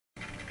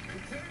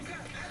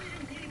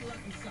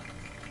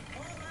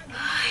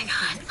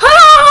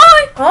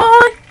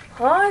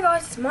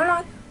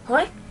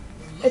Hi,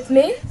 it's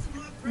me,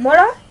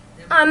 Mylie.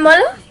 I'm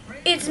Mylie.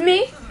 It's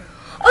me.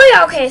 Oh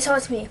yeah, okay, so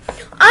it's me.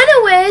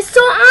 Anyway,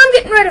 so I'm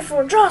getting ready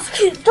for Jazzi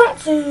Kids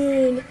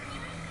Dancing.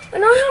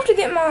 And I have to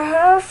get my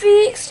hair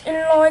fixed,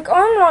 and like,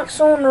 I'm like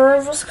so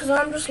nervous, because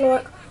I'm just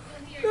like,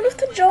 what if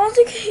the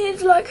Jazzi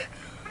Kids like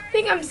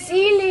think I'm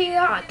silly?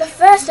 The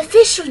first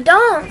official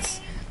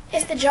dance.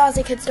 It's the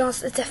Jazzi Kids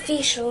dance, it's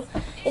official.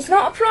 It's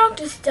not a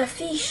practice, it's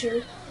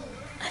official.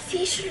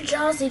 Official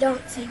Jazzi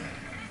dancing.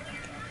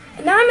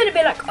 And now I'm gonna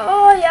be like,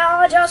 oh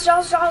yeah, Jazzi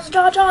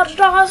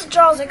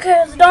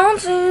Kids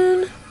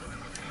dancing.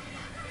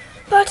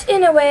 But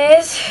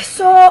anyways,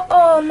 so,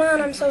 oh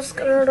man, I'm so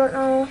scared right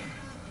now.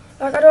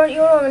 Like, you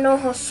don't even know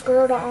how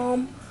scared I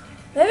am.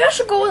 Maybe I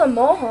should go with a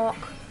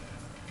mohawk.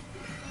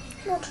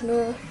 I don't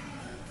know.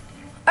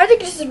 I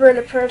think this is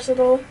really pretty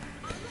though.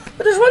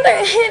 But there's one thing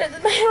I hate,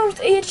 that my hair is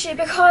itchy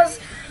because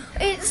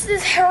it's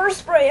this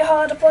hairspray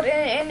hard to put in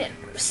and it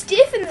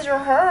stiffens your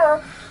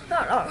hair.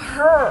 That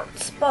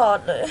hurts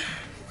badly.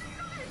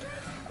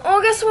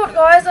 Oh, guess what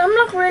guys, I'm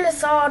like really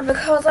sad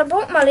because I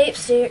broke my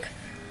lipstick.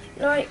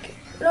 Like,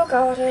 look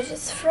at it,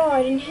 it's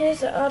fried, and here's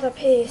the other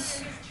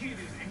piece.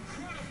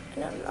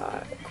 And I'm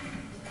like,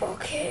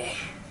 okay.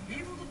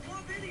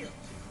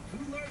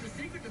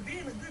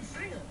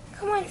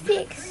 Come on,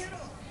 fix.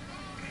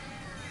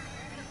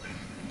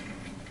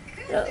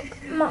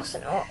 Look,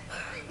 messing up.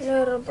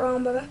 Little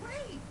brown baby.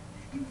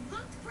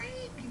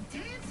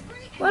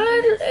 Well,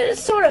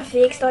 it's sort of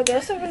fixed, I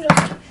guess. I can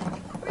just...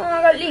 Oh,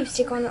 I got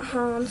lipstick on the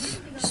hands.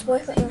 Just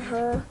wipe it in your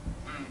hair.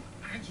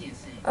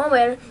 Oh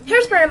well,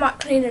 hairspray might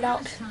clean it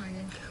out.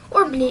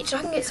 Or bleach,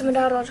 I can get some of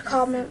that out of the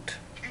cabinet.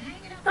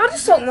 I'll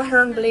just soak my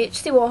hair in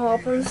bleach, see what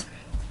happens.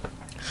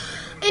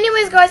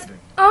 Anyways guys,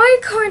 I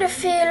kind of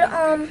feel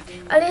a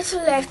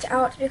little left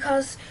out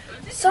because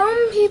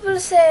some people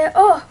say,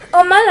 oh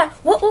Mylie,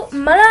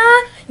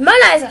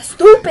 Mylie is a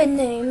stupid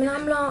name. And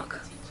I'm like,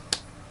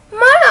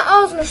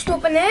 Mylie isn't a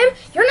stupid name.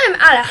 Your name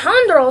is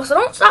Alejandro, so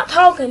don't stop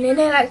talking. And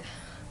they're like,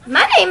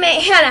 my name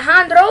ain't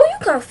Alejandro, you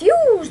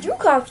confused.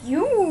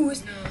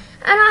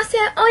 And I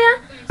said, oh yeah,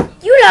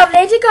 you love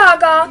Lady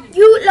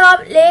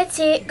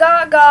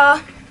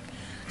Gaga.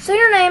 So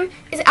your name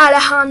is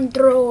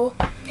Alejandro.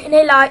 And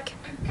they like,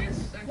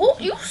 well,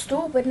 you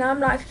stupid. And I'm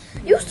like,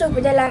 you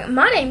stupid. They're like,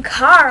 my name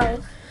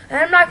Carl. And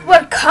I'm like,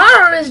 well,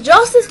 Carl is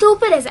just as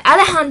stupid as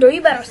Alejandro.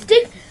 You better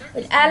stick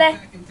with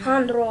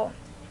Alejandro.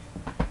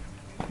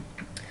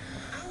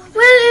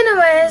 Well,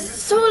 anyways,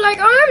 so like,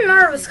 I'm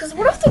nervous because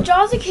what if the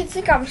Jazzi Kids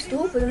think I'm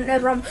stupid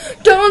whenever I'm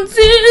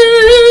dancing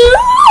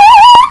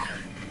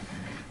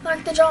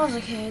like the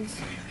Jazzi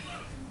Kids?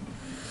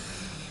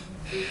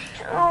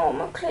 Oh,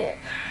 my clip.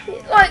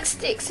 It like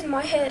sticks in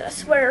my head, I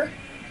swear.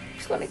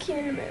 It's gonna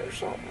kill me or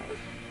something.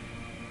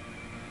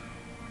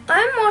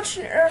 I'm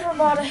watching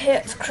Everybody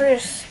Hates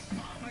Chris.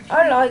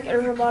 I like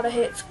Everybody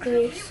Hates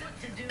Chris.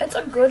 It's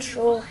a good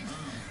show.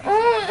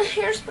 Oh,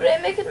 hairspray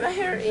making my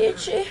hair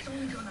itchy.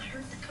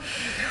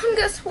 And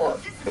guess what?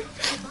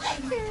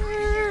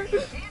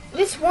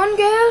 This one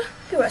girl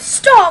threw a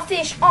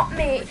starfish at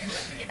me.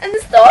 And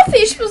the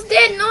starfish was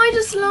dead, and I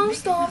just love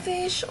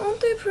starfish. Aren't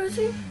they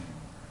pretty?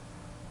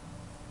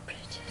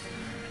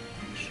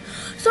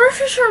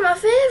 Starfish are my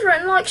favorite,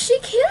 and like, she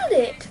killed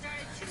it.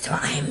 So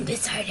I'm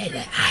decided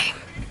that I'm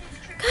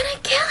gonna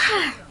kill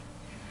her.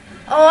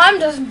 Oh, I'm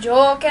just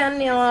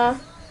joking, you know.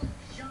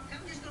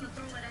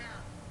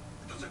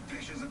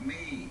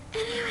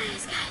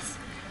 Anyways, guys,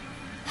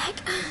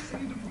 like,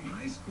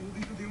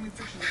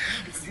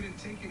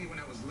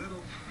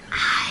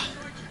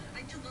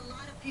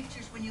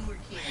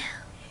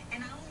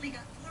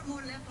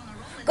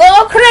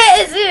 go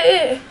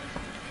crazy.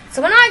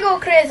 So when I go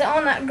crazy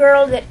on that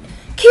girl that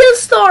killed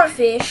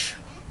starfish,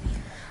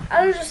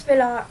 I'll just be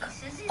like,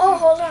 oh,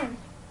 hold on,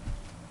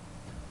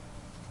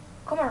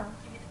 come on.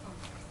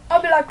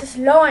 I'll be like this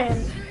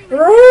lion.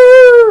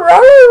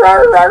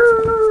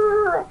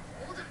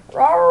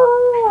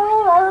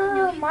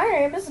 My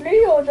name is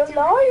Leo the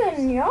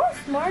lion. Yes,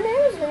 my name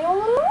is Leo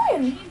the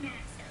lion.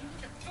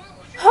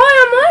 Hi,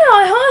 I'm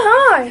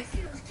Mylie.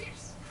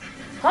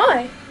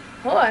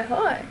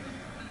 Hi.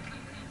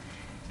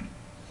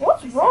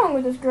 What's wrong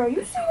with this girl?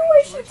 You see the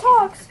way she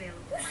talks?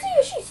 You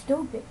see she's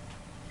stupid.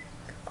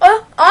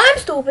 I'm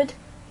stupid.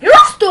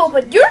 You're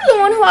stupid. You're the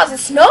one who has a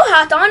snow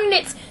hat on, and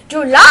it's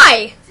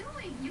July.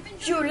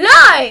 You're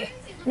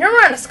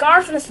wearing a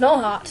scarf and a snow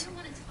hat.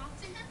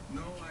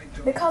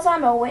 Because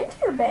I'm a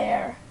winter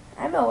bear.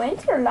 I'm a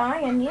winter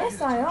lion.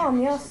 Yes, I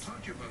am. Yes.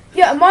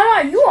 Yeah,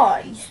 Mylie, you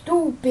are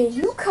stupid.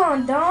 You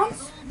can't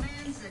dance.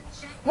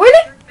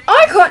 Really?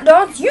 I can't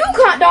dance. You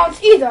can't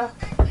dance either.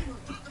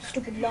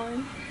 Stupid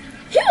lion.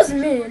 He was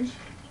mean.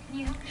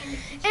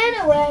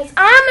 Anyways,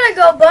 I'm gonna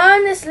go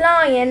burn this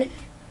lion.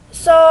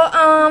 So,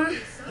 bye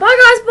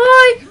guys,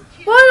 bye.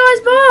 Bye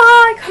guys,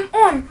 bye. Come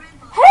on.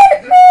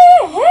 Help me.